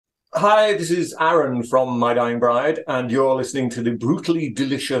Hi, this is Aaron from My Dying Bride, and you're listening to the Brutally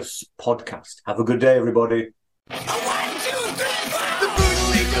Delicious podcast. Have a good day, everybody. One, two, three, four. The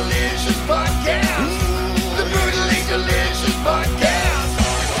Brutally Delicious Podcast. The Brutally Delicious Podcast.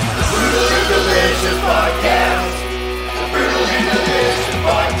 The Brutally Delicious Podcast. The Brutally Delicious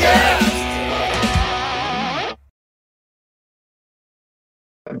Podcast.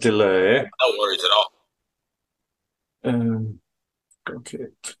 Delay. No worries at all. Okay.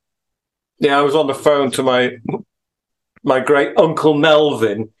 Yeah, I was on the phone to my great uncle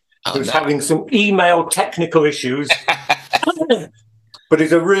Melvin, who's having some email technical issues, but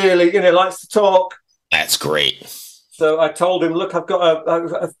he's a really, likes to talk. That's great. So I told him, look, I've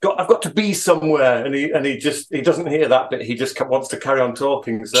got to be somewhere, and he doesn't hear that bit. He just wants to carry on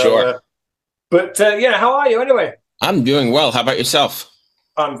talking. So, Sure. Yeah, how are you anyway? I'm doing well. How about yourself?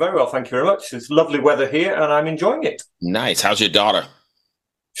 I'm very well, thank you very much. It's lovely weather here, and I'm enjoying it. Nice. How's your daughter?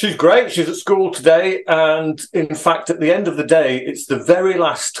 She's great. She's at school today, and in fact, at the end of the day, it's the very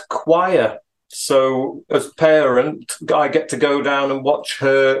last choir. So, as parent, I get to go down and watch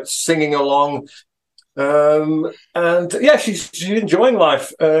her singing along. And yeah, she's enjoying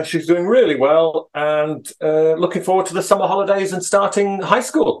life. She's doing really well, and looking forward to the summer holidays and starting high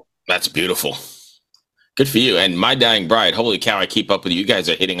school. That's beautiful. Good for you. And My Dying Bride, holy cow, I keep up with you. You guys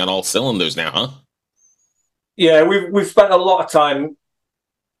are hitting on all cylinders now, huh? Yeah, we've spent a lot of time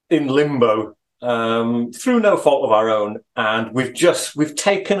in limbo through no fault of our own, and we've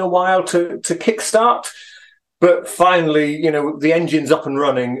taken a while to kickstart, but finally, the engine's up and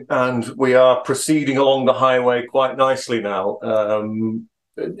running, and we are proceeding along the highway quite nicely now.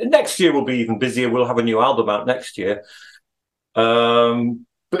 Next year will be even busier. We'll have a new album out next year.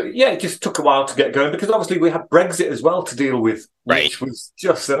 But yeah, it just took a while to get going because obviously we had Brexit as well to deal with, right, which was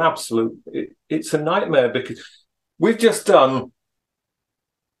just an absolute, it's a nightmare because we've just done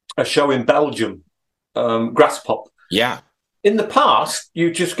a show in Belgium, Graspop. Yeah. In the past,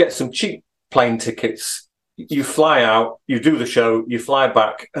 you just get some cheap plane tickets. You fly out, you do the show, you fly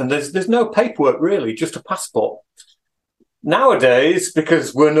back, and there's no paperwork really, just a passport. Nowadays,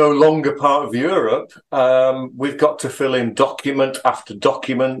 because we're no longer part of Europe, we've got to fill in document after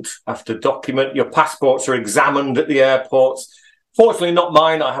document after document. Your passports are examined at the airports. Fortunately, not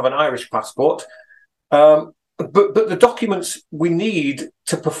mine. I have an Irish passport. But the documents we need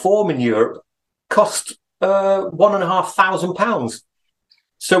to perform in Europe cost £1,500.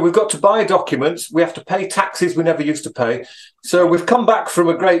 So we've got to buy documents. We have to pay taxes we never used to pay. So we've come back from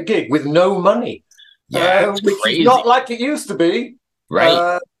a great gig with no money. Yeah, which is not like it used to be.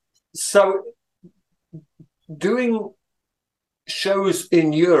 Right. So doing shows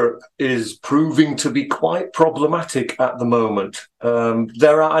in Europe is proving to be quite problematic at the moment.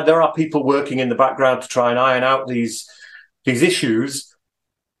 There are people working in the background to try and iron out these issues.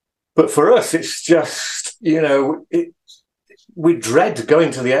 But for us, it's just, we dread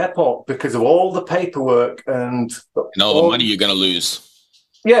going to the airport because of all the paperwork and all the money you're going to lose.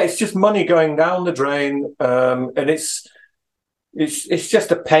 Yeah, it's just money going down the drain, and it's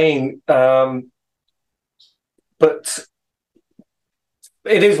just a pain. But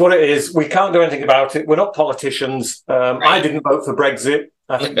it is what it is. We can't do anything about it. We're not politicians. Right. I didn't vote for Brexit.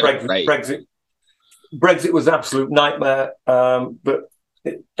 I think Right. Brexit was an absolute nightmare. But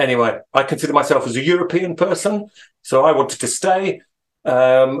anyway, I consider myself as a European person, so I wanted to stay.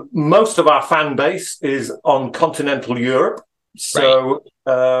 Most of our fan base is on continental Europe. So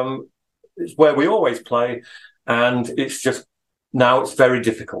it's where we always play, and it's just now it's very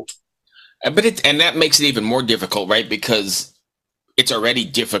difficult. But that makes it even more difficult, right? Because it's already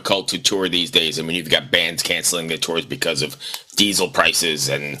difficult to tour these days. I mean, you've got bands canceling their tours because of diesel prices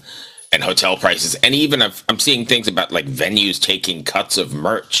and hotel prices, and even I'm seeing things about like venues taking cuts of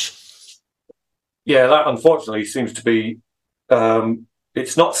merch. Yeah, that unfortunately seems to be.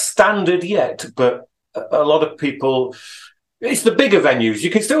 It's not standard yet, but a lot of people. It's the bigger venues.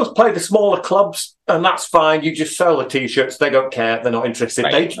 You can still play the smaller clubs, and that's fine. You just sell the T-shirts. They don't care. They're not interested.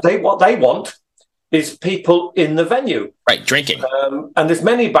 Right. They what they want is people in the venue. Right, drinking. And there's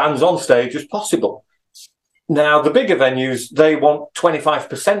many bands on stage as possible. Now, the bigger venues, they want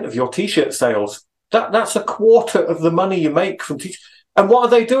 25% of your T-shirt sales. That's a quarter of the money you make from T-shirts. And what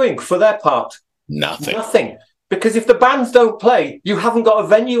are they doing for their part? Nothing. Because if the bands don't play, you haven't got a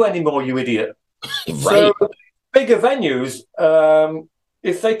venue anymore, you idiot. Right. So, bigger venues,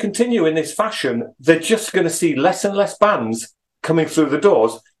 if they continue in this fashion, they're just going to see less and less bands coming through the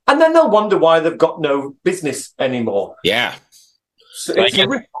doors, and then they'll wonder why they've got no business anymore. Yeah. So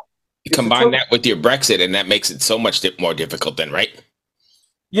You combine that with your Brexit, and that makes it so much more difficult then, right?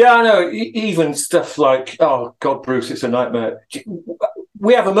 Yeah, I know. Even stuff like, oh, God, Bruce, it's a nightmare.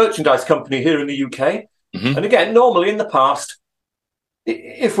 we have a merchandise company here in the UK. Mhm. And again, normally in the past,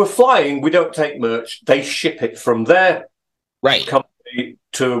 if we're flying, we don't take merch. They ship it from their Right. company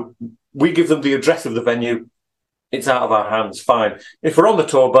to, we give them the address of the venue. It's out of our hands, fine. If we're on the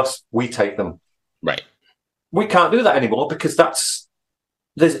tour bus, we take them. Right. We can't do that anymore because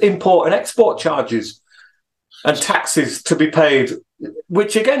there's import and export charges and taxes to be paid,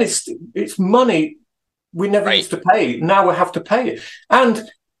 which again it's money we never used to pay. Now we have to pay it. And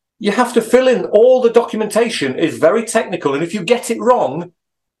you have to fill in all the documentation is very technical. And if you get it wrong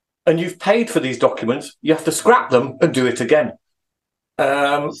and you've paid for these documents, you have to scrap them and do it again.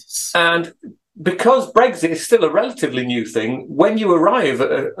 And because Brexit is still a relatively new thing, when you arrive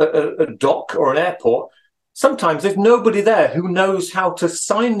at a dock or an airport, sometimes there's nobody there who knows how to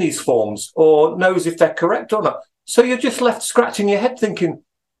sign these forms or knows if they're correct or not. So you're just left scratching your head thinking,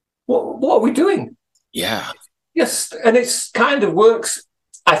 what are we doing? Yeah. Yes, and it's kind of works,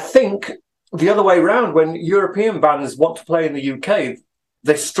 I think, the other way around. When European bands want to play in the UK,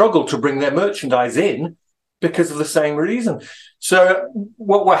 they struggle to bring their merchandise in because of the same reason. So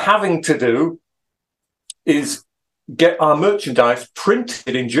what we're having to do is get our merchandise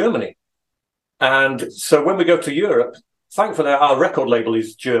printed in Germany. And so when we go to Europe, thankfully our record label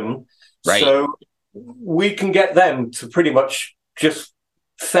is German. Right. So we can get them to pretty much just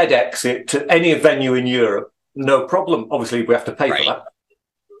FedEx it to any venue in Europe. No problem. Obviously, we have to pay for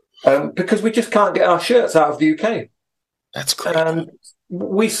that. Because we just can't get our shirts out of the UK. That's great. And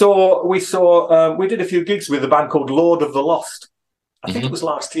we did a few gigs with a band called Lord of the Lost. I think it was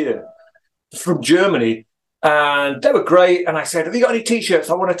last year, from Germany. And they were great. And I said, have you got any T-shirts?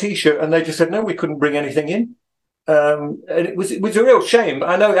 I want a T-shirt. And they just said, no, we couldn't bring anything in. And it was a real shame.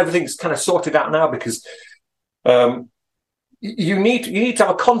 I know everything's kind of sorted out now because you need to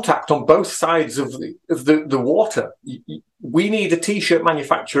have a contact on both sides of the water. We need a T-shirt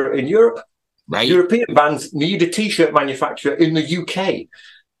manufacturer in Europe. Right. European bands need a T-shirt manufacturer in the UK.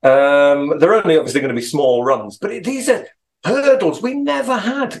 They're only obviously going to be small runs, but these are hurdles we never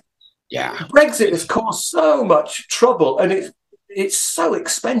had. Yeah. Brexit has caused so much trouble, and it's so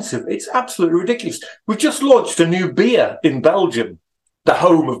expensive. It's absolutely ridiculous. We've just launched a new beer in Belgium, the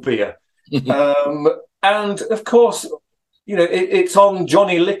home of beer. And of course, you know, it's on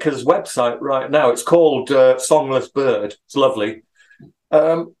Johnny Licker's website right now. It's called Songless Bird. It's lovely.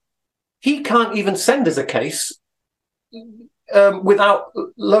 He can't even send us a case without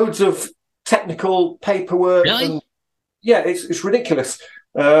loads of technical paperwork. Really? And, yeah, it's ridiculous.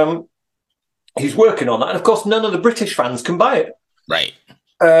 He's working on that. And of course, none of the British fans can buy it. Right.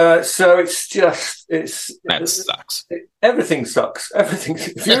 So that sucks. Everything sucks. Everything.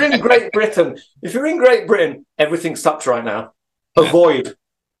 If you're in Great Britain, everything sucks right now. Avoid.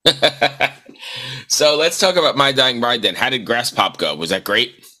 So let's talk about My Dying Bride then. How did Grass Pop go? Was that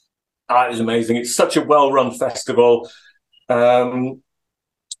great? It was amazing. It's such a well-run festival.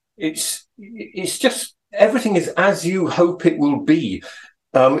 It's just everything is as you hope it will be.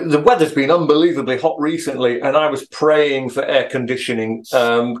 The weather's been unbelievably hot recently, and I was praying for air conditioning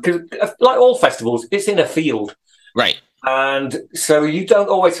because, like all festivals, it's in a field, right? And so you don't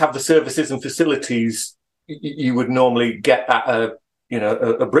always have the services and facilities you would normally get at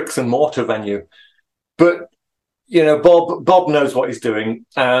a bricks and mortar venue. But you know, Bob knows what he's doing,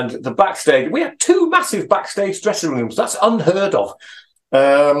 and the backstage. We had 2 massive backstage dressing rooms. That's unheard of,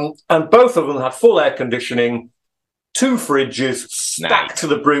 and both of them had full air conditioning. 2 fridges stacked to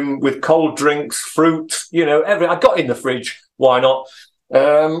the brim with cold drinks, fruit, you know, I got in the fridge. Why not?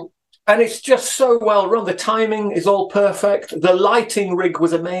 And it's just so well run. The timing is all perfect. The lighting rig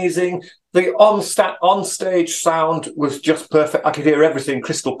was amazing. The on-stage sound was just perfect. I could hear everything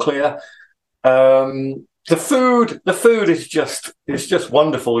crystal clear. The food is just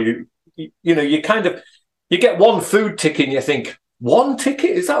wonderful. You know, you get one food ticket and you think, 1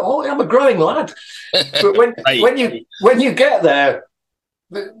 ticket? Is that all? I'm a growing lad. But when you get there,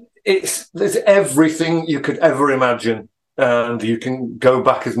 there's everything you could ever imagine, and you can go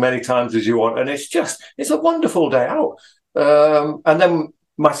back as many times as you want, and it's a wonderful day out. And then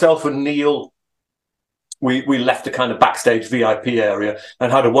myself and Neil, we left a kind of backstage VIP area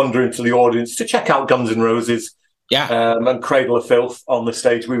and had a wander into the audience to check out Guns N' Roses, and Cradle of Filth on the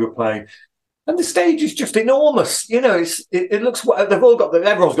stage we were playing. And the stage is just enormous. You know, it looks. Everyone's got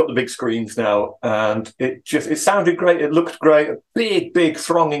the big screens now, and it sounded great. It looked great. A big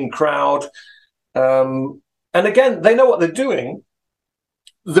thronging crowd. And again, they know what they're doing.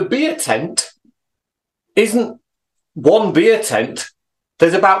 The beer tent isn't one beer tent.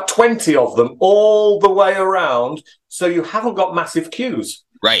 There's about 20 of them all the way around, so you haven't got massive queues.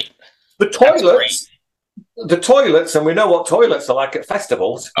 Right. The toilets the toilets, and we know what toilets are like at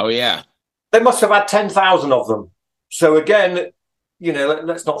festivals. Oh yeah. They must have had 10,000 of them. So again,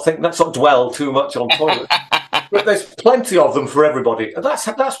 let's not dwell too much on toilets. But there's plenty of them for everybody. And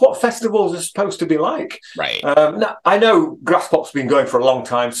that's what festivals are supposed to be like. Right. Now, I know Graspop's been going for a long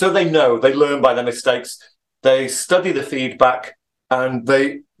time, so they learn by their mistakes. They study the feedback, and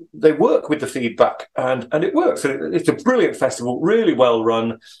they work with the feedback, and it works. It's a brilliant festival, really well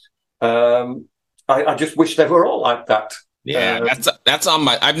run. I just wish they were all like that. Yeah, that's on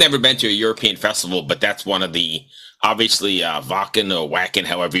my. I've never been to a European festival, but that's one of the obviously Wacken or Wacken,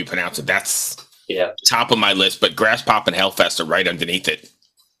 however you pronounce it. That's top of my list. But Graspop and Hellfest are right underneath it.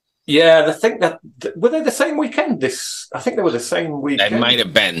 Yeah, I think that were they the same weekend? I think they were the same weekend. They might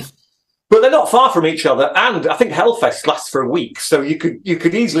have been, but they're not far from each other. And I think Hellfest lasts for a week, so you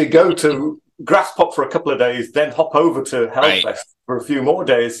could easily go to Graspop for a couple of days, then hop over to Hellfest for a few more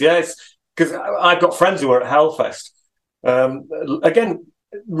days. Yes, because I've got friends who are at Hellfest. Again,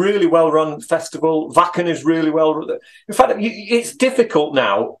 really well-run festival. Wacken is really well. In fact, it's difficult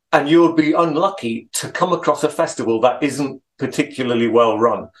now, and you'll be unlucky to come across a festival that isn't particularly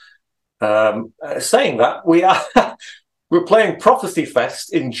well-run. Saying that, we're playing Prophecy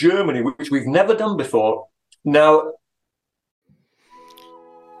Fest in Germany, which we've never done before. Now,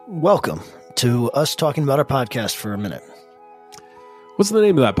 welcome to us talking about our podcast for a minute. What's the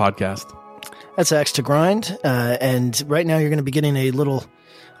name of that podcast? That's Axe to Grind, and right now you're going to be getting a little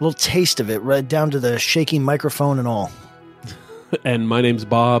taste of it, right down to the shaky microphone and all. And my name's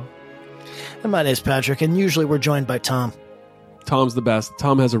Bob. And my name's Patrick, and usually we're joined by Tom. Tom's the best.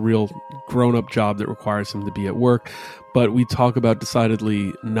 Tom has a real grown-up job that requires him to be at work, but we talk about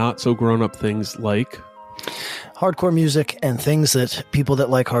decidedly not so grown-up things like hardcore music and things that people that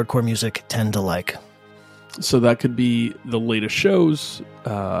like hardcore music tend to like. So that could be the latest shows,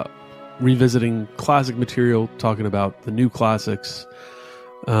 revisiting classic material, talking about the new classics,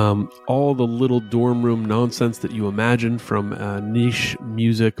 all the little dorm room nonsense that you imagine from niche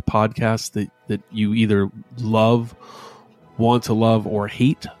music podcasts that you either love, want to love, or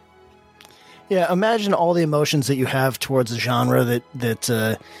hate. Yeah, imagine all the emotions that you have towards a genre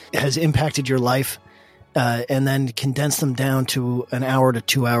that has impacted your life, and then condense them down to an hour to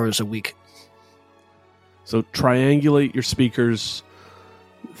 2 hours a week. So triangulate your speakers.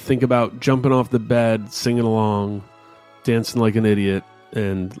 Think about jumping off the bed, singing along, dancing like an idiot,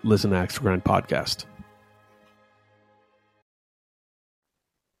 and listen to Axe to Grind podcast.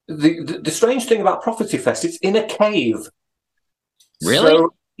 The strange thing about Prophecy Fest, it's in a cave. Really?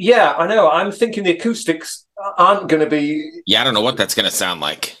 So, yeah, I know. I'm thinking the acoustics aren't going to be... Yeah, I don't know what that's going to sound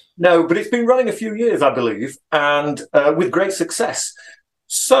like. No, but it's been running a few years, I believe, and with great success.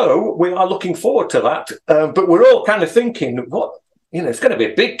 So we are looking forward to that. But we're all kind of thinking, it's going to be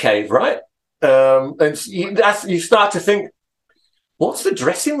a big cave, right? And you start to think, what's the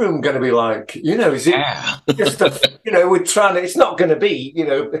dressing room going to be like? Is it just we're trying to, it's not going to be,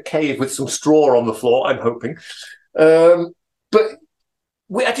 a cave with some straw on the floor, I'm hoping. But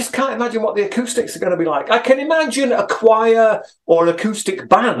I just can't imagine what the acoustics are going to be like. I can imagine a choir or an acoustic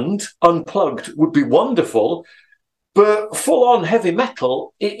band unplugged would be wonderful, but full-on heavy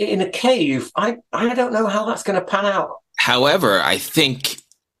metal in a cave, I don't know how that's going to pan out. However, I think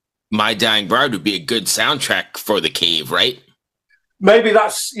My Dying Bride would be a good soundtrack for the cave, right? Maybe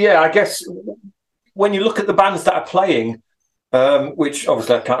that's, I guess when you look at the bands that are playing, which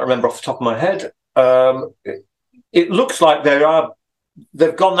obviously I can't remember off the top of my head, it looks like they've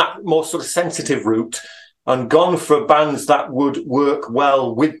gone that more sort of sensitive route and gone for bands that would work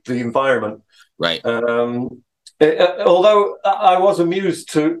well with the environment. Right. Although I was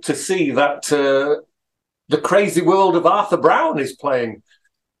amused to see that The Crazy World of Arthur Brown is playing,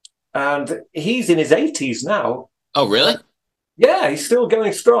 and he's in his 80s now. Oh, really? Yeah, he's still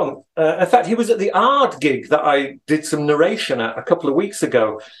going strong. In fact, he was at the Ard gig that I did some narration at a couple of weeks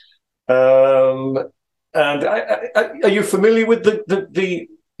ago. And are you familiar with the?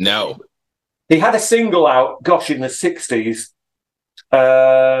 No. He had a single out, in the 60s.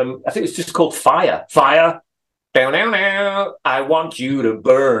 I think it's just called Fire. Fire. Down, down, down. I want you to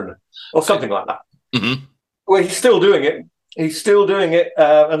burn, or something like that. Mm-hmm. Well, he's still doing it. He's still doing it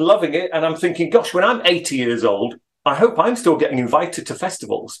and loving it. And I'm thinking, gosh, when I'm 80 years old, I hope I'm still getting invited to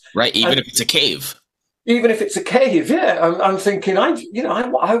festivals. Right, even if it's a cave. Even if it's a cave, yeah. I'm thinking,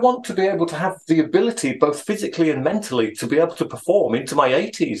 I want to be able to have the ability, both physically and mentally, to be able to perform into my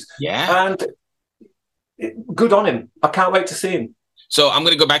 80s. Yeah. And good on him. I can't wait to see him. So I'm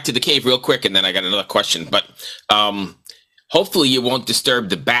going to go back to the cave real quick, and then I got another question. But hopefully you won't disturb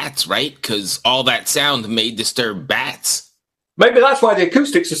the bats, right? Because all that sound may disturb bats. Maybe that's why the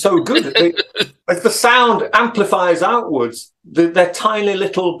acoustics are so good. As the sound amplifies outwards, their tiny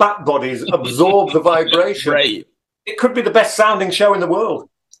little back bodies absorb the vibration. Right. It could be the best sounding show in the world.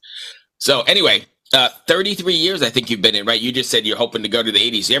 So anyway, 33 years I think you've been in, right? You just said you're hoping to go to the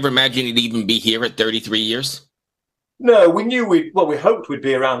 80s. You ever imagine you'd even be here at 33 years? No, we knew we hoped we'd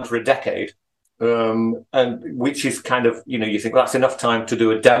be around for a decade. And which is kind of, you think, well, that's enough time to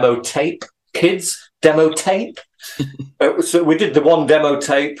do a demo tape, kids, demo tape. So we did the one demo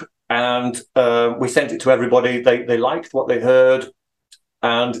tape and we sent it to everybody. They liked what they heard.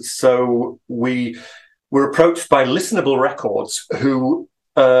 And so we were approached by Listenable Records, who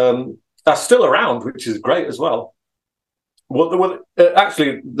are still around, which is great as well.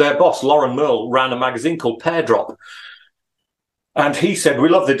 Actually, their boss, Lauren Merle, ran a magazine called Pear Drop. And he said, we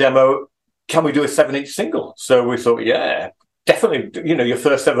love the demo. Can we do a 7-inch single? So we thought, yeah, definitely, your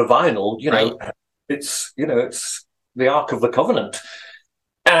first ever vinyl, Right. it's the Ark of the Covenant.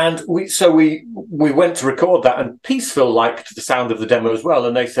 And we went to record that, and Peaceville liked the sound of the demo as well.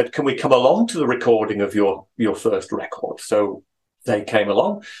 And they said, can we come along to the recording of your first record? So they came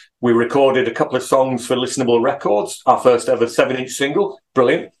along. We recorded a couple of songs for Listenable Records, our first ever 7-inch single.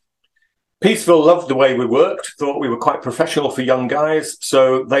 Brilliant. Peaceville loved the way we worked, thought we were quite professional for young guys,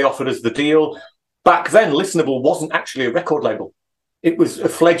 so they offered us the deal. Back then, Listenable wasn't actually a record label. It was a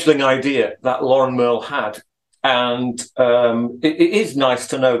fledgling idea that Lauren Merle had, and it is nice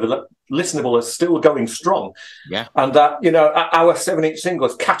to know that Listenable is still going strong. Yeah. And that, our 7-inch single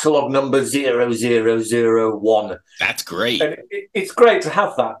is catalogue number 0001. That's great. And it's great to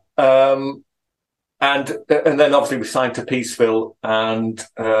have that. And then obviously we signed to Peaceville, and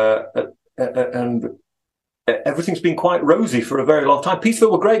everything's been quite rosy for a very long time.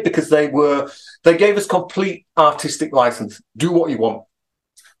 Peaceville were great because they gave us complete artistic license. Do what you want,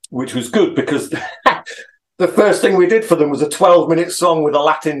 which was good because the first thing we did for them was a 12-minute song with a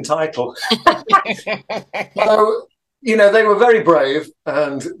Latin title. So, they were very brave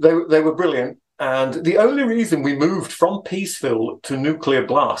and they were brilliant. And the only reason we moved from Peaceville to Nuclear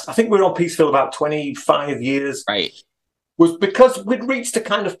Blast, I think we were on Peaceville about 25 years. Right. Was because we'd reached a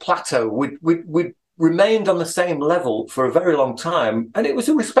kind of plateau. We'd remained on the same level for a very long time, and it was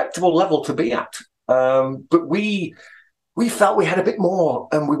a respectable level to be at. But we felt we had a bit more,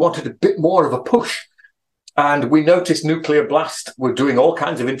 and we wanted a bit more of a push. And we noticed Nuclear Blast were doing all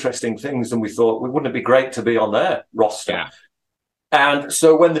kinds of interesting things, and we thought, wouldn't it be great to be on their roster? Yeah. And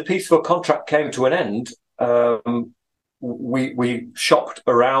so when the Peaceville contract came to an end, we shopped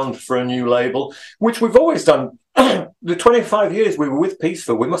around for a new label, which we've always done. The 25 years we were with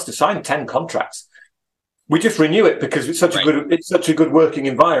Peaceville, we must have signed 10 contracts. We just renew it because it's such a good working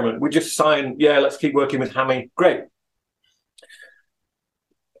environment. We just sign, let's keep working with Hammy. Great.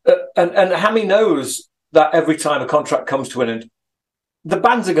 And Hammy knows that every time a contract comes to an end, the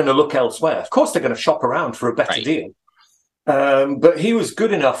bands are going to look elsewhere. Of course, they're going to shop around for a better deal. But he was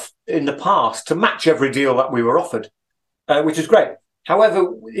good enough in the past to match every deal that we were offered, which is great.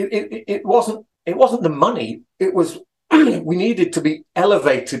 However, it wasn't the money. It was we needed to be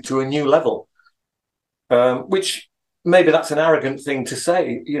elevated to a new level, which maybe that's an arrogant thing to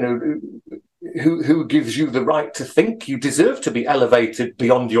say. Who gives you the right to think you deserve to be elevated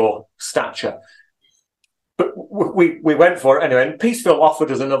beyond your stature? But we went for it anyway. And Peaceville offered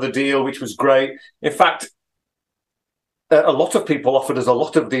us another deal, which was great. In fact, a lot of people offered us a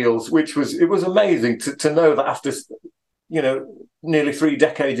lot of deals, which was amazing to know that after nearly 3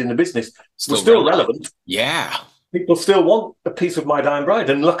 decades in the business, we're still relevant. Yeah. People still want a piece of My Dying Bride.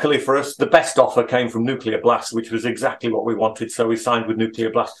 And luckily for us, the best offer came from Nuclear Blast, which was exactly what we wanted. So we signed with Nuclear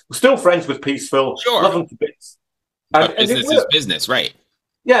Blast. We're still friends with Peaceville. Sure. Love them to bits. But business is business, right?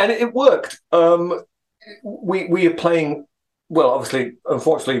 Yeah, and it worked. We are playing, well, obviously,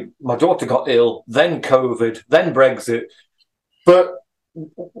 unfortunately, my daughter got ill, then COVID, then Brexit. But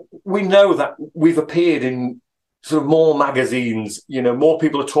we know that we've appeared in sort of more magazines, more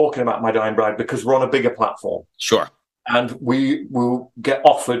people are talking about My Dying Bride because we're on a bigger platform. Sure. And we will get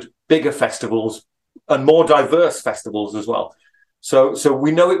offered bigger festivals and more diverse festivals as well. So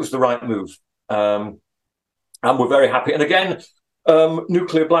we know it was the right move. And we're very happy. And again,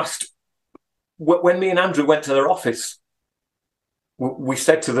 Nuclear Blast, when me and Andrew went to their office, we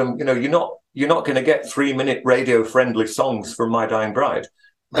said to them, you're not going to get 3-minute radio-friendly songs from My Dying Bride.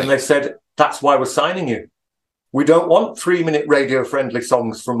 Right. And they said, that's why we're signing you. We don't want 3-minute radio-friendly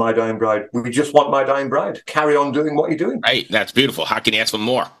songs from My Dying Bride. We just want My Dying Bride. Carry on doing what you're doing. Right. That's beautiful. How can you ask for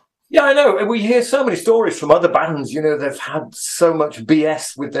more? Yeah, I know. And we hear so many stories from other bands. They've had so much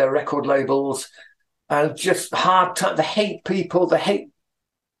BS with their record labels and just hard time. They hate people. They hate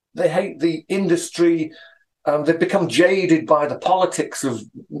the industry. they've become jaded by the politics of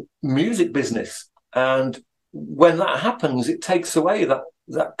music business. And when that happens, it takes away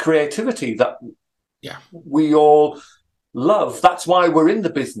that creativity that we all love. That's why we're in the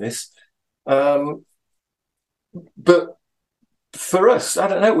business. But for us, I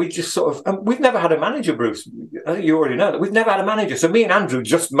don't know, we just sort of, we've never had a manager, Bruce. I think you already know that. We've never had a manager. So me and Andrew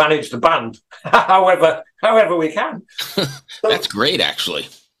just manage the band however we can. That's great, actually.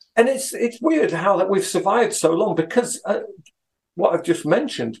 And it's weird how that we've survived so long, because what I've just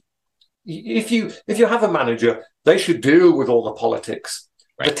mentioned, if you have a manager, they should deal with all the politics,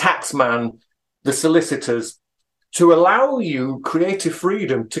 the tax man, the solicitors, to allow you creative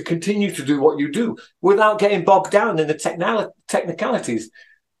freedom to continue to do what you do without getting bogged down in the technicalities.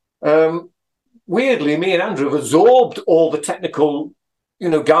 Weirdly, me and Andrew have absorbed all the technical,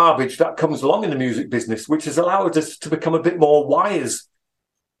 garbage that comes along in the music business, which has allowed us to become a bit more wise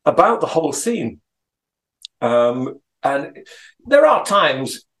about the whole scene. And there are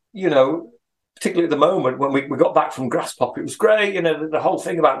times, particularly at the moment when we got back from Grasspop, it was great. The whole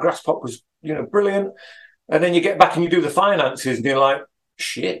thing about Grasspop was, brilliant. And then you get back and you do the finances and you're like,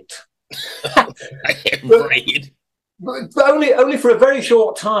 shit. Right. But only for a very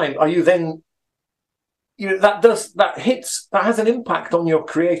short time are you then, that has an impact on your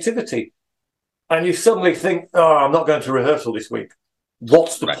creativity. And you suddenly think, oh, I'm not going to rehearsal this week.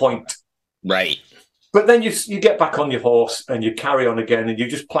 What's the point? Right. But then you get back on your horse and you carry on again and you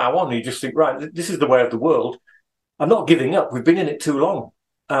just plow on and you just think, right, this is the way of the world. I'm not giving up. We've been in it too long.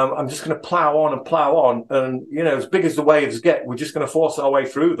 I'm just going to plow on. And, as big as the waves get, we're just going to force our way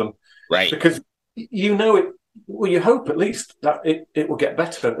through them. Right. Because you hope at least that it will get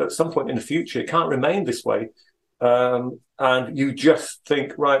better at some point in the future. It can't remain this way. And you just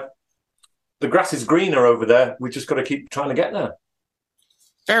think, right, the grass is greener over there. We just got to keep trying to get there.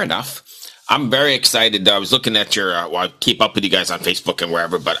 Fair enough. I'm very excited. I was looking at your, I keep up with you guys on Facebook and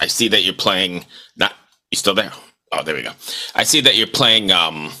wherever, but I see that you're playing, you still there? Oh, there we go. I see that you're playing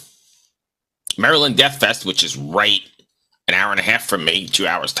Maryland Death Fest, which is right an hour and a half from me, 2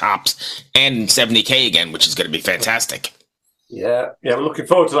 hours tops, and 70K again, which is going to be fantastic. Yeah, we're looking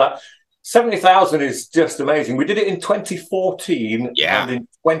forward to that. 70,000 is just amazing. We did it in 2014 and in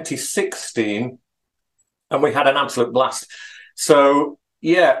 2016, and we had an absolute blast. So,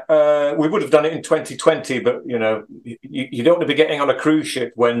 we would have done it in 2020, but, you don't want to be getting on a cruise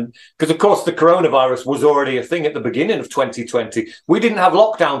ship because, of course, the coronavirus was already a thing at the beginning of 2020. We didn't have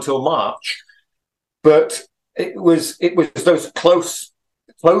lockdown till March, but it was those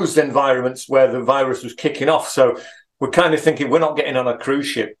closed environments where the virus was kicking off. So we're kind of thinking we're not getting on a cruise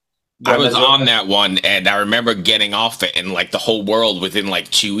ship. I was on that one, and I remember getting off it, and the whole world within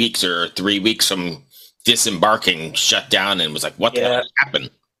 2 weeks or 3 weeks from disembarking shut down, and was like, what the hell happened?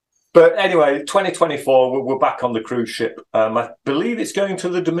 But anyway, 2024, we're back on the cruise ship. I believe it's going to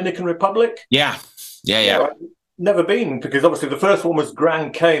the Dominican Republic. Yeah. Never been, because obviously the first one was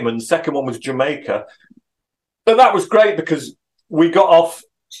Grand Cayman, the second one was Jamaica. But that was great because we got off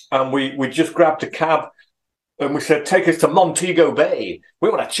and we just grabbed a cab and we said, take us to Montego Bay. We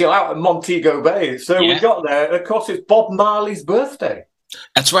want to chill out at Montego Bay. So we got there. Of course, it's Bob Marley's birthday.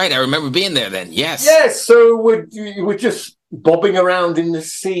 That's right. I remember being there then. Yes. Yes. So we're just bobbing around in the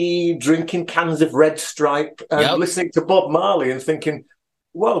sea, drinking cans of Red Stripe and listening to Bob Marley and thinking,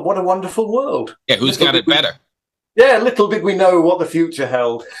 well, what a wonderful world. Yeah, who's got it better? Little did we know what the future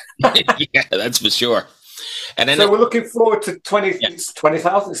held. Yeah, that's for sure. And then so we're looking forward to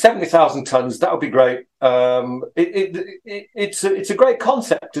 70,000 tons. That would be great. It's a great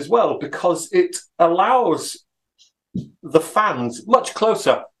concept as well because it allows the fans much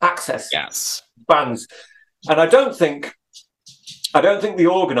closer access. Yes, bands, and I don't think the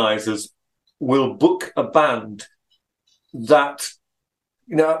organisers will book a band that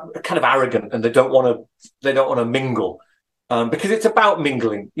are kind of arrogant and they don't want to mingle. Because it's about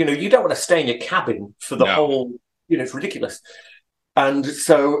mingling. You don't want to stay in your cabin for the whole, it's ridiculous. And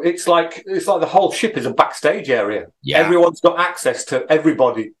so it's like the whole ship is a backstage area. Yeah. Everyone's got access to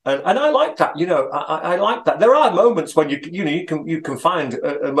everybody. And I like that, I like that. There are moments when you can find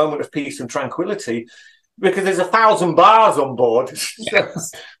a moment of peace and tranquility because there's 1,000 bars on board.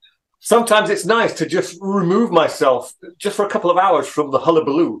 Yes. Sometimes it's nice to just remove myself just for a couple of hours from the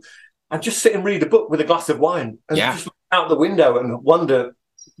hullabaloo and just sit and read a book with a glass of wine and just look out the window and wonder.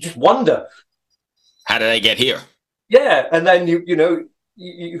 How did I get here? Yeah, and then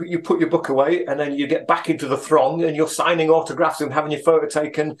you put your book away and then you get back into the throng and you're signing autographs and having your photo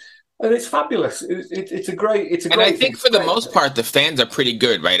taken. And it's fabulous. It's a great. And I think for the most part, the fans are pretty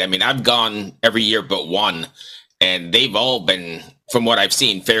good, right? I mean, I've gone every year but one, and they've all been from what I've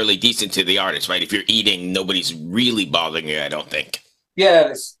seen, fairly decent to the artist, right? If you're eating, nobody's really bothering you, I don't think. Yeah,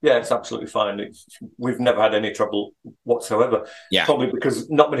 it's absolutely fine. We've never had any trouble whatsoever. Yeah. Probably because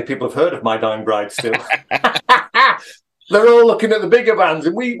not many people have heard of My Dying Bride still. They're all looking at the bigger bands,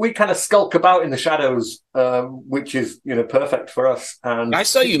 and we kind of skulk about in the shadows, which is perfect for us. And I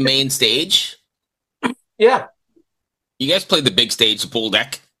saw you main stage. yeah, You guys played the big stage, the pool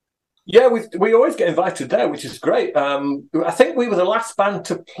deck. yeah, we always get invited there, which is great. I think we were the last band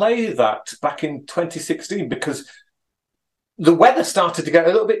to play that back in 2016 because the weather started to get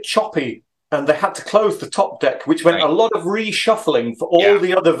a little bit choppy, and they had to close the top deck, which meant Right. a lot of reshuffling for all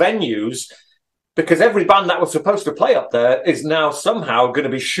the other venues. Because every band that was supposed to play up there is now somehow going to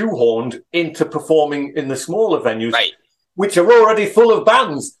be shoehorned into performing in the smaller venues, Right. which are already full of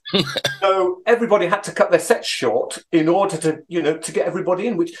bands. So everybody had to cut their sets short in order to get everybody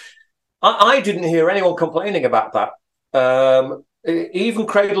in. Which I didn't hear anyone complaining about that. Even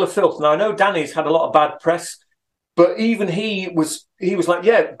Cradle of Filth. Now I know Danny's had a lot of bad press, but even he was like,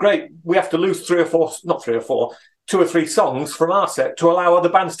 yeah, great. We have to lose 2 or 3 songs from our set to allow other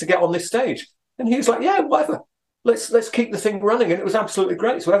bands to get on this stage. And he was like, yeah, whatever. Let's keep the thing running. And it was absolutely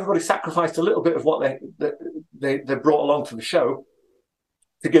great. So everybody sacrificed a little bit of what they brought along to the show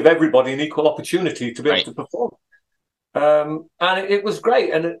to give everybody an equal opportunity to be able to perform. And it was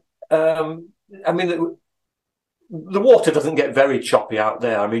great. And I mean, the water doesn't get very choppy out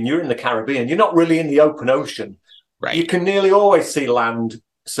there. I mean, you're in the Caribbean. You're not really in the open ocean. Right. You can nearly always see land.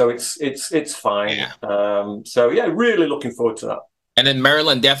 So it's fine. Yeah. So yeah, really looking forward to that. And then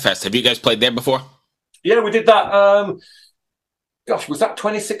Maryland Death Fest. Have you guys played there before? Yeah, we did that. Gosh, was that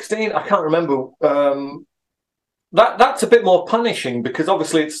 2016? I can't remember. That's a bit more punishing because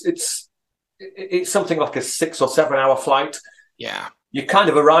obviously it's something like a 6 or 7 hour flight. Yeah. You kind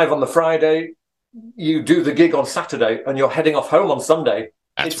of arrive on the Friday, you do the gig on Saturday, and you're heading off home on Sunday.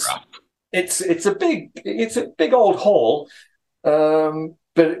 That's rough. It's a big old haul,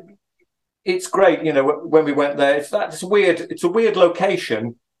 but it's great. When we went there, it's a weird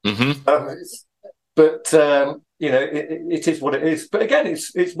location. Mm-hmm. But it is what it is. But again,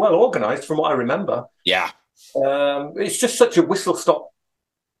 it's well organised from what I remember. Yeah. It's just such a whistle-stop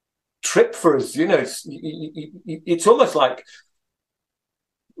trip for us. It's almost like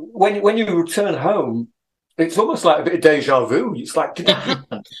when you return home, it's almost like a bit of deja vu. It's like, did that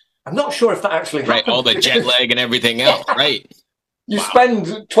happen? I'm not sure if that actually happened. Right, all the jet lag and everything else. Right. You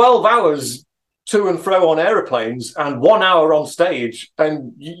spend 12 hours to and fro on aeroplanes and 1 hour on stage,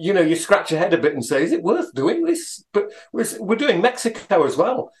 and you scratch your head a bit and say, is it worth doing this? But we're doing Mexico as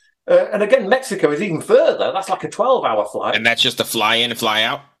well, and again, Mexico is even further. That's like a 12-hour flight, And that's just a fly in and fly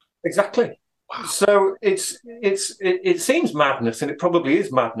out. exactly. Wow. So it seems madness, and it probably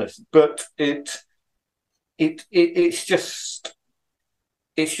is madness, but it's just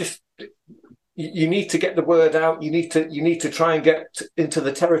you need to get the word out. You need to try and get into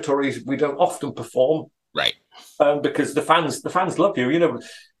the territories we don't often perform, Right. because the fans love you.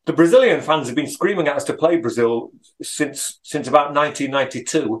 The Brazilian fans have been screaming at us to play Brazil since about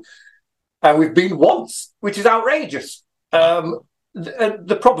 1992, and we've been once, which is outrageous.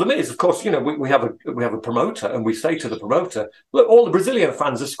 The problem is, of course, we have a promoter, and we say to the promoter, look, all the Brazilian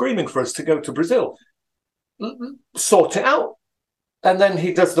fans are screaming for us to go to Brazil. Sort it out. And then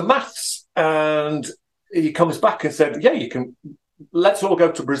he does the maths, and he comes back and said, yeah, you can, let's all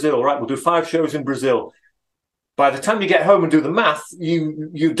go to Brazil, right? We'll do 5 shows in Brazil. By the time you get home and do the math,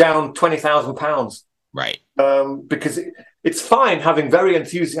 you down £20,000. Right. Because it's fine having very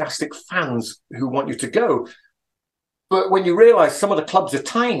enthusiastic fans who want you to go. But when you realise some of the clubs are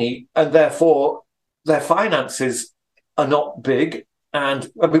tiny and therefore their finances are not big, and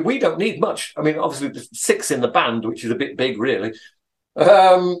I mean, we don't need much. I mean, obviously there's 6 in the band, which is a bit big, really.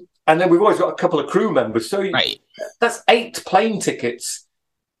 And then we've always got a couple of crew members. So that's 8 plane tickets,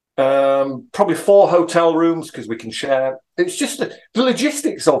 probably 4 hotel rooms because we can share. It's just the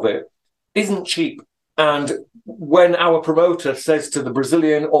logistics of it isn't cheap. And when our promoter says to the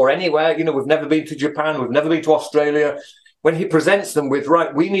Brazilian or anywhere, we've never been to Japan, we've never been to Australia, when he presents them with,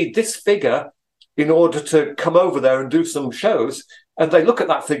 right, we need this figure in order to come over there and do some shows, and they look at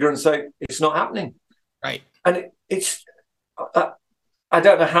that figure and say, it's not happening. Right. And it's... I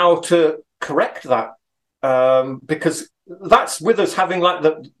don't know how to correct that, because that's with us having like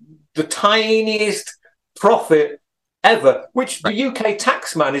the tiniest profit ever, which the UK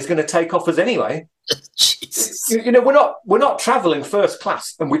tax man is going to take off us anyway. Jesus. We're not travelling first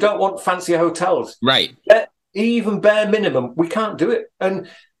class, and we don't want fancier hotels. Right. Even bare minimum, we can't do it. And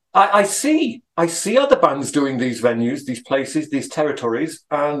I see other bands doing these venues, these places, these territories,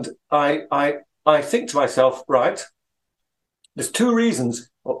 and I think to myself, right, There's two reasons,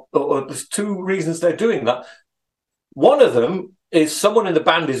 or there's two reasons they're doing that. One of them is someone in the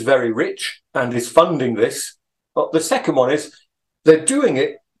band is very rich and is funding this. But the second one is they're doing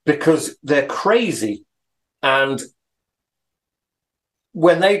it because they're crazy. And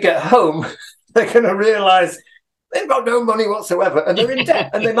when they get home, they're going to realize they've got no money whatsoever and they're in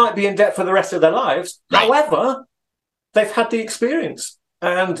debt, and they might be in debt for the rest of their lives. Right. However, they've had the experience.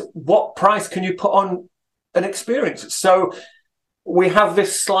 And what price can you put on an experience? So we have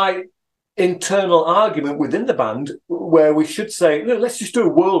this slight internal argument within the band where we should say, no, let's just do a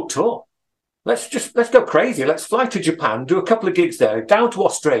world tour. Let's go crazy. Let's fly to Japan, do a couple of gigs there, down to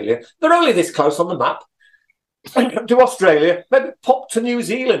Australia. They're only this close on the map. To Australia, maybe pop to New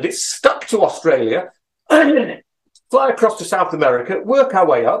Zealand. It's stuck to Australia. Fly across to South America, work our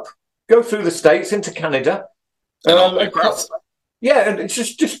way up, go through the States into Canada. Yeah, and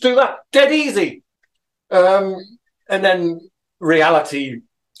just do that. Dead easy. And then reality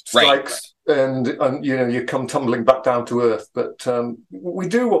strikes, right. and you come tumbling back down to earth. But we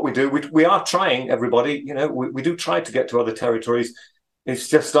do what we do. We are trying, everybody. We do try to get to other territories. It's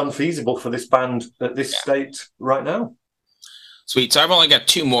just unfeasible for this band at this state right now. Sweet. So I've only got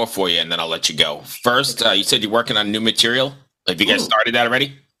two more for you, and then I'll let you go. First, you said you're working on new material. Have you guys started that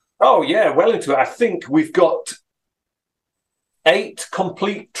already? Oh, yeah, well into it. I think we've got 8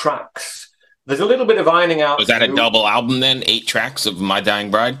 complete tracks. There's a little bit of ironing out. Was that a double album then? 8 tracks of My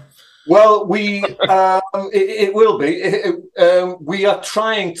Dying Bride? Well, it will be. We are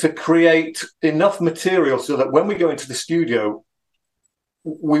trying to create enough material so that when we go into the studio,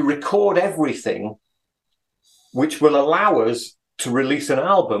 we record everything, which will allow us to release an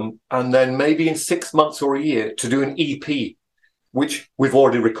album, and then maybe in 6 months or a year to do an EP, which we've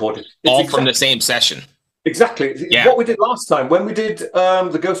already recorded. All from the same session. Exactly. Yeah. What we did last time, when we did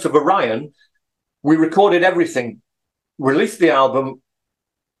The Ghost of Orion, we recorded everything, released the album.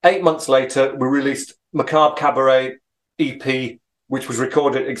 8 months later, we released Macabre Cabaret EP, which was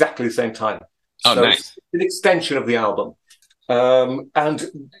recorded exactly the same time. Oh, so nice. It's an extension of the album. And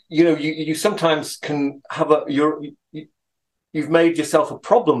you sometimes can have you've made yourself a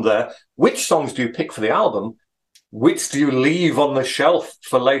problem there. Which songs do you pick for the album? Which do you leave on the shelf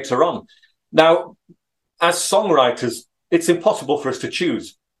for later on? Now, as songwriters, it's impossible for us to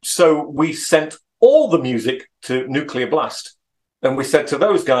choose. So we sent all the music to Nuclear Blast, and we said to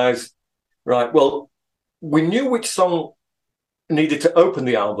those guys, right, well, we knew which song needed to open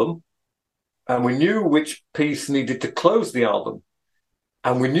the album, and we knew which piece needed to close the album,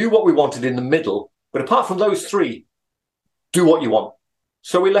 and we knew what we wanted in the middle. But apart from those 3, do what you want.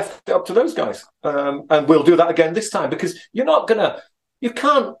 So we left it up to those guys, and we'll do that again this time, because you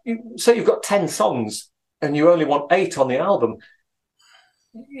can't say you've got 10 songs and you only want 8 on the album.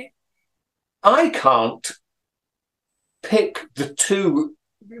 I can't pick the 2.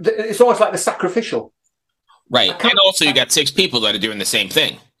 It's almost like the sacrificial. Right. And also you got 6 people that are doing the same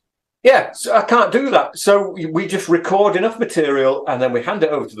thing. Yeah, so I can't do that. So we just record enough material and then we hand it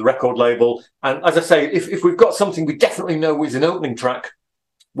over to the record label. And as I say, if we've got something we definitely know is an opening track,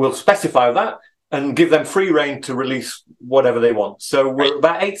 we'll specify that and give them free rein to release whatever they want. So we're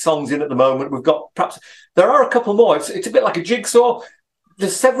about 8 songs in at the moment. We've got there are a couple more. It's a bit like a jigsaw.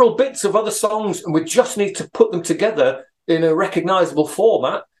 There's several bits of other songs, and we just need to put them together in a recognizable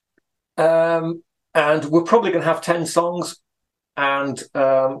format. And we're probably going to have 10 songs. And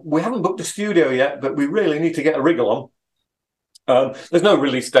we haven't booked a studio yet, but we really need to get a wriggle on. There's no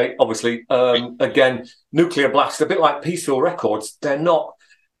release date, obviously. Again, Nuclear Blast, a bit like Peaceful Records, they're not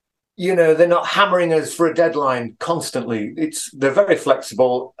hammering us for a deadline constantly. They're very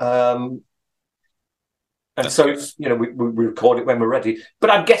flexible. And so, we record it when we're ready. But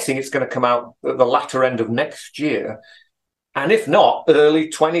I'm guessing it's going to come out at the latter end of next year. And if not, early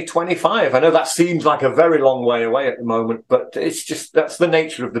 2025. I know that seems like a very long way away at the moment, but it's just, that's the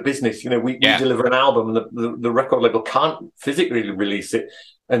nature of the business. We deliver an album and the record label can't physically release it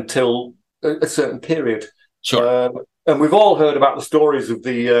until a certain period. Sure. And we've all heard about the stories of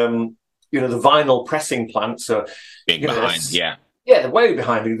the, the vinyl pressing plants. Big behind, yeah. Yeah, they're way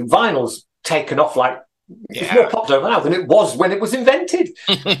behind. The vinyl's taken off it's more popular now than it was when it was invented,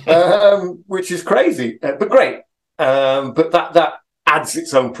 which is crazy, but great. But that adds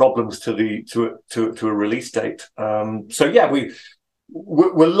its own problems to a release date. We're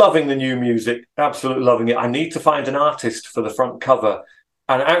loving the new music, absolutely loving it. I need to find an artist for the front cover,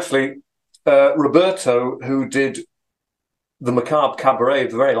 and actually, Roberto, who did the Macabre Cabaret,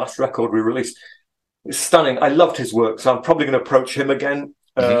 the very last record we released, is stunning. I loved his work, so I'm probably going to approach him again.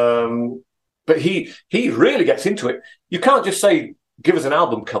 Mm-hmm. But he really gets into it. You can't just say, give us an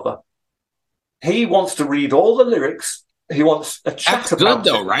album cover. He wants to read all the lyrics. He wants a chat That's about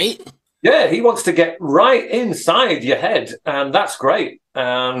good, though, it. right? Yeah, he wants to get right inside your head, and that's great.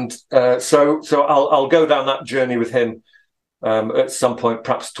 And so I'll go down that journey with him at some point,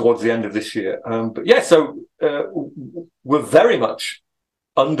 perhaps towards the end of this year. But yeah, so we're very much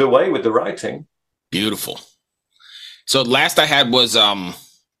underway with the writing. Beautiful. So last I had was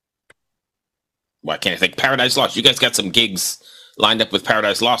why can't I think? Paradise Lost. You guys got some gigs lined up with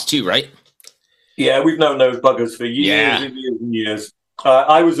Paradise Lost too, right? Yeah, we've known those buggers for years and years and years.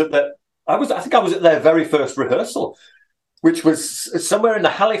 I think I was at their very first rehearsal, which was somewhere in the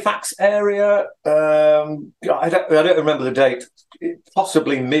Halifax area. I don't remember the date.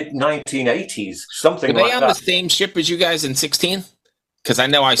 Possibly mid 1980s, something Were like they on that. the same ship as you guys in 16? Because I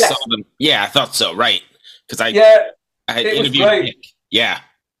know I saw them. Yeah, I thought so. Right. Because I had it was interviewed great. Nick. Yeah.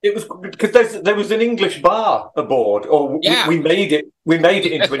 It was because there was an English bar aboard, or we made it. We made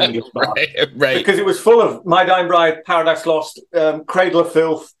it into an English bar, right. Because it was full of My Dying Bride, Paradise Lost, Cradle of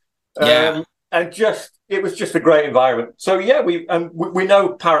Filth, and it was just a great environment. So yeah, we know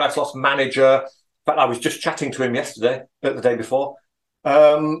Paradise Lost manager. In fact, I was just chatting to him yesterday, the day before,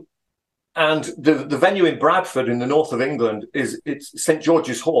 and the venue in Bradford in the north of England it's St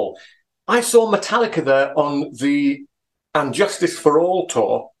George's Hall. I saw Metallica there on the And Justice for All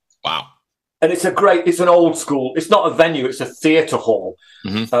tour. Wow. And it's an old school. It's not a venue. It's a theatre hall.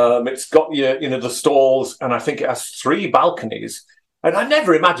 Mm-hmm. It's got the stalls, and I think it has 3 balconies. And I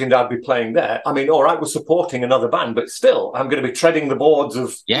never imagined I'd be playing there. I mean, all right, we're supporting another band, but still, I'm going to be treading the boards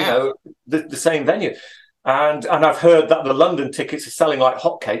of the same venue. And I've heard that the London tickets are selling like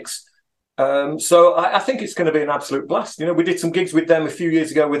hotcakes. So I think it's going to be an absolute blast. We did some gigs with them a few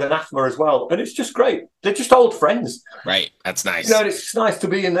years ago with Anathema as well, and it's just great. They're just old friends. Right. That's nice. It's just nice to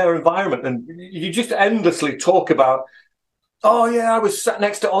be in their environment, and you just endlessly talk about, oh yeah, I was sat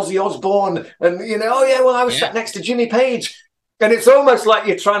next to Ozzy Osbourne, and oh yeah, well I was sat next to Jimmy Page, and it's almost like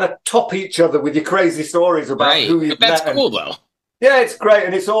you're trying to top each other with your crazy stories about who you've met. That's cool though. Yeah, it's great,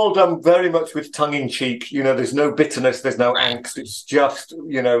 and it's all done very much with tongue in cheek. There's no bitterness, there's no angst. It's just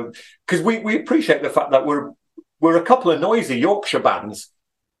because we appreciate the fact that we're a couple of noisy Yorkshire bands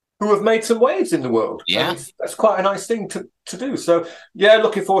who have made some waves in the world. Yeah, that's quite a nice thing to do. So yeah,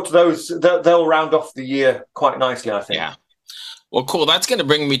 looking forward to those. They'll round off the year quite nicely, I think. Yeah. Well, cool. That's going to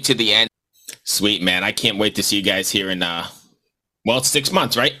bring me to the end. Sweet, man. I can't wait to see you guys here in it's 6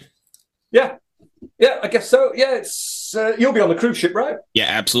 months, right? Yeah, I guess so. Yeah, it's. You'll be on the cruise ship, right? Yeah,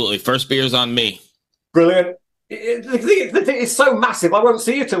 absolutely. First beer's on me. Brilliant. It's so massive. I won't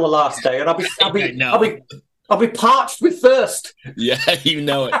see you till the last day, and I'll be parched with thirst. Yeah, you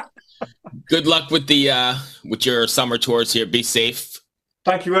know it. Good luck with with your summer tours here. Be safe.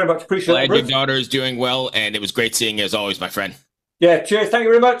 Thank you very much. Appreciate it. Glad your daughter is doing well, and it was great seeing you as always, my friend. Yeah, cheers. Thank you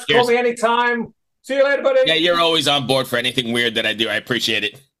very much. Cheers. Call me anytime. See you later, buddy. Yeah, you're always on board for anything weird that I do. I appreciate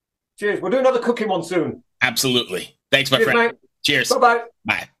it. Cheers. We'll do another cooking one soon. Absolutely. Thanks, my friend. Mate. Cheers. Bye-bye.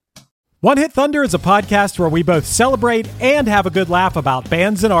 Bye. One Hit Thunder is a podcast where we both celebrate and have a good laugh about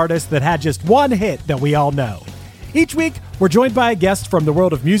bands and artists that had just one hit that we all know. Each week, we're joined by a guest from the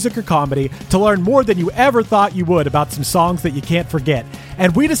world of music or comedy to learn more than you ever thought you would about some songs that you can't forget.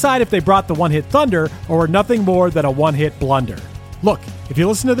 And we decide if they brought the One Hit Thunder or were nothing more than a one-hit blunder. Look, if you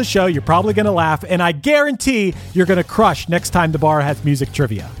listen to the show, you're probably going to laugh, and I guarantee you're going to crush next time the bar has music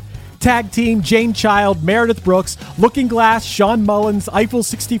trivia. Tag Team, Jane Child, Meredith Brooks, Looking Glass, Sean Mullins, Eiffel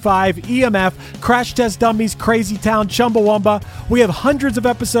 65, EMF, Crash Test Dummies, Crazy Town, Chumbawamba. We have hundreds of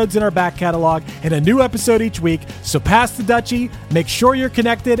episodes in our back catalog and a new episode each week, so pass the Dutchie, make sure you're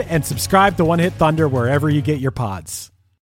connected, and subscribe to One Hit Thunder wherever you get your pods.